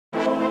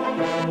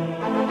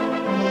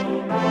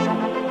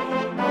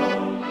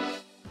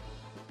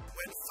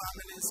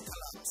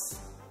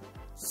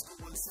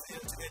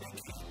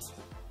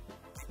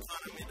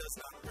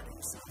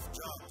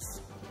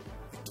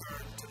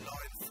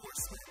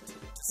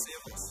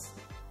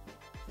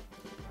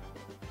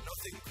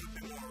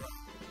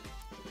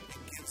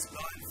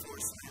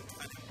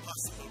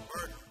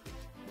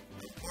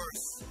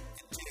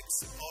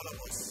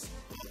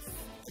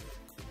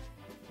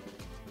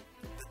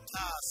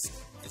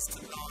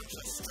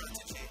conscious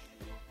strategy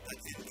that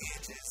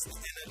engages the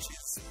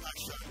energies,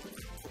 passion,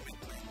 and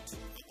commitment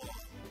of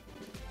all.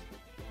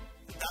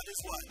 That is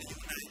what the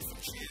Unite for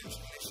Change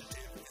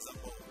initiative is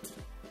about.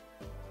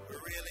 We're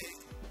really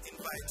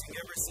inviting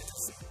every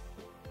citizen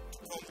to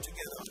come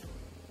together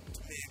to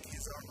make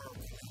his or her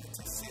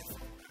community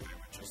safer. I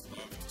would just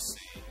love to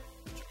see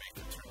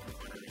Jamaica turn the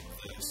corner in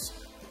this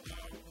and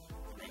allow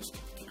the rest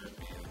of the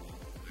Caribbean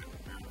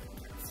and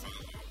America to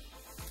follow.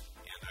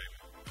 And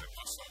I'm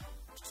also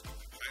just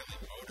highly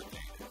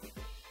motivated,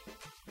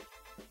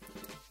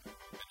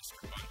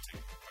 Minister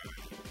Bunting, by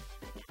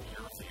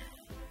your view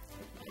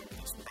of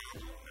this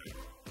problem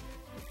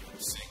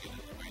and seeing it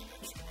in the way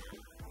that you are,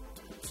 in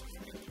terms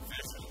of the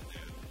vision that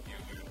you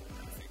and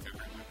I think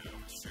everyone now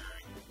is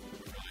sharing,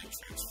 really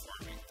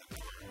transforming the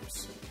norms,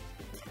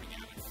 coming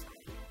at it from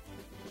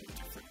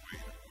a different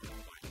way, in a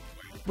more enlightened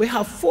way. We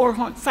have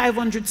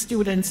 500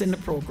 students in the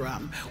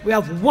program. We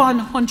have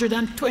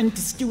 120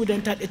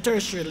 students at the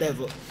tertiary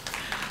level.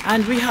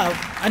 And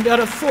the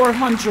other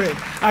 400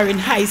 are in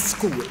high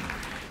school.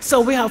 So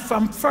we have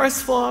from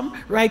first form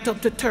right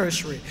up to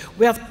tertiary.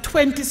 We have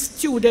 20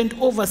 students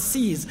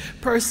overseas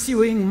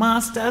pursuing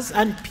masters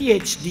and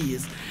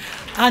PhDs.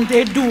 And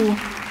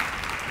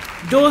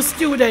those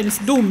students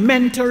do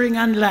mentoring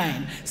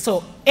online.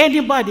 So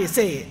anybody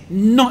say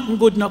nothing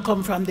good not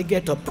come from the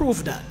ghetto,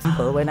 prove that.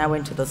 When I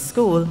went to the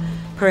school,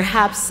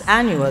 perhaps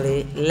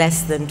annually,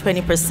 less than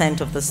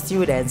 20% of the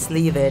students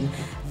leaving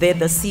did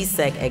the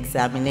CSEC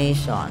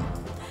examination.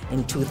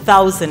 In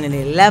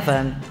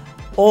 2011,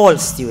 all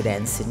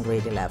students in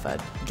grade 11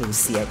 do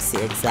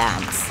CXC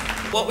exams.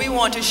 What we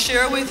want to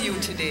share with you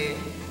today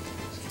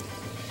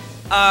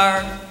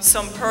are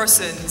some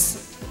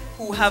persons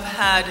who have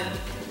had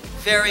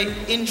very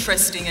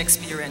interesting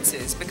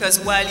experiences, because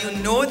while you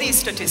know these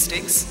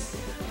statistics,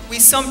 we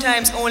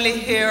sometimes only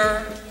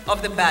hear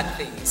of the bad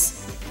things.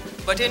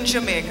 But in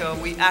Jamaica,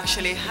 we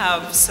actually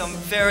have some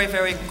very,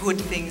 very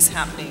good things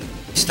happening.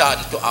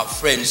 Started to have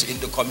friends in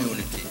the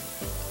community,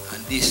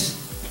 and this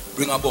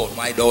bring about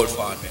my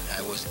downfall when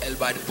I was held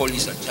by the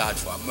police and charged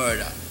for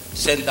murder,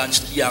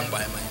 sentenced to young by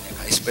my neck.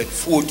 I spent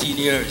 14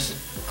 years,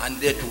 and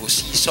there to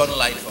see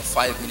sunlight for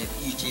 5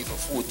 minutes each day for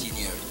 14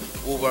 years.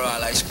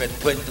 Overall, I spent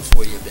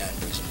 24 years behind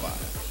prison bar.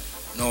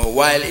 Now,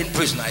 while in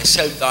prison, I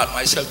self-taught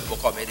myself to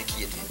become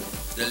educated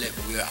to the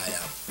level where I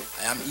am.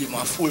 I am even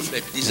a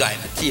full-fledged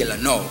designer, tailor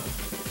now,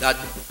 that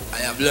I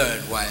have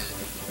learned while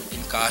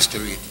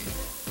incarcerated.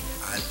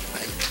 And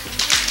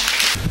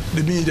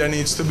the media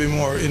needs to be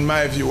more, in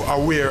my view,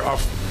 aware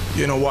of,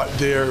 what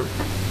their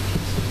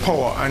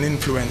power and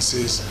influence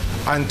is,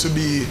 and to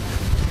be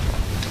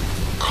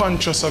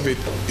conscious of it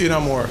in a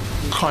more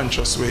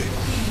conscious way.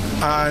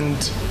 And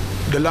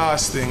the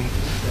last thing,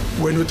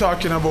 when we're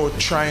talking about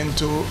trying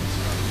to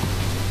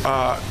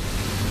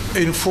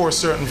enforce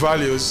certain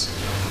values,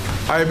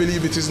 I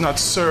believe it is not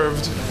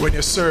served when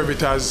you serve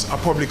it as a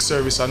public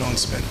service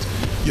announcement.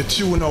 You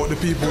tune out the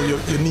people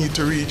you need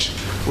to reach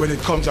when it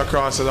comes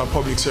across as a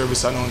public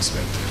service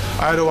announcement.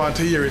 I don't want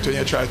to hear it when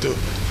you try to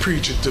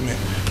preach it to me.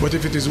 But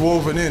if it is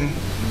woven in,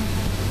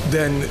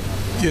 then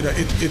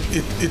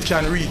it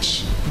can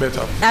reach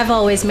better. I've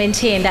always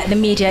maintained that the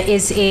media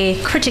is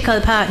a critical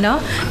partner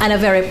and a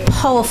very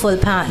powerful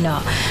partner.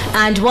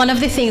 And one of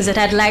the things that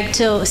I'd like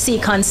to see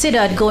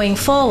considered going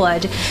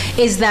forward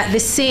is that the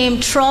same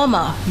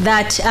trauma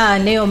that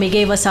Naomi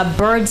gave us a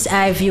bird's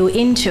eye view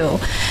into,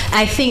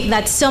 I think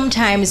that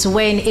sometimes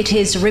when it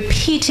is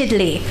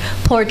repeatedly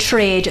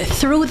portrayed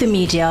through the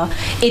media,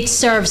 it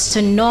serves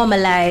to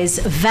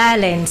normalize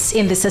violence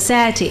in the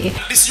society.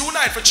 This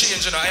Unite for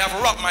Change, I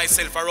have wrapped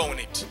myself around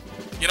it.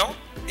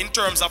 In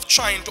terms of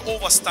trying to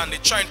overstand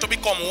it, trying to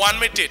become one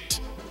with it.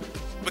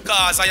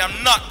 Because I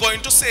am not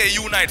going to say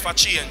Unite for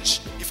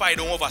Change if I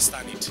don't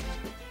understand it.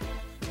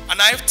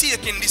 And I've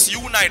taken this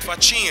Unite for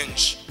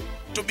Change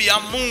to be a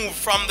move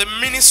from the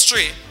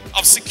Ministry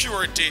of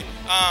Security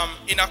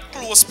in a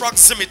close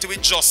proximity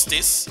with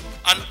justice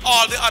and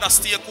all the other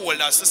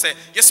stakeholders to say,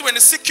 yes, when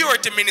the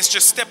security ministry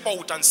step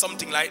out on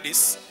something like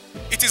this,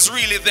 it is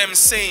really them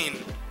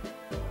saying,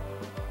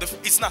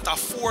 it's not a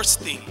forced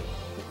thing.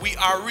 We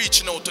are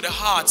reaching out to the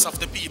hearts of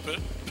the people.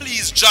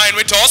 Please join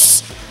with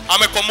us and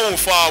make a move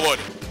forward.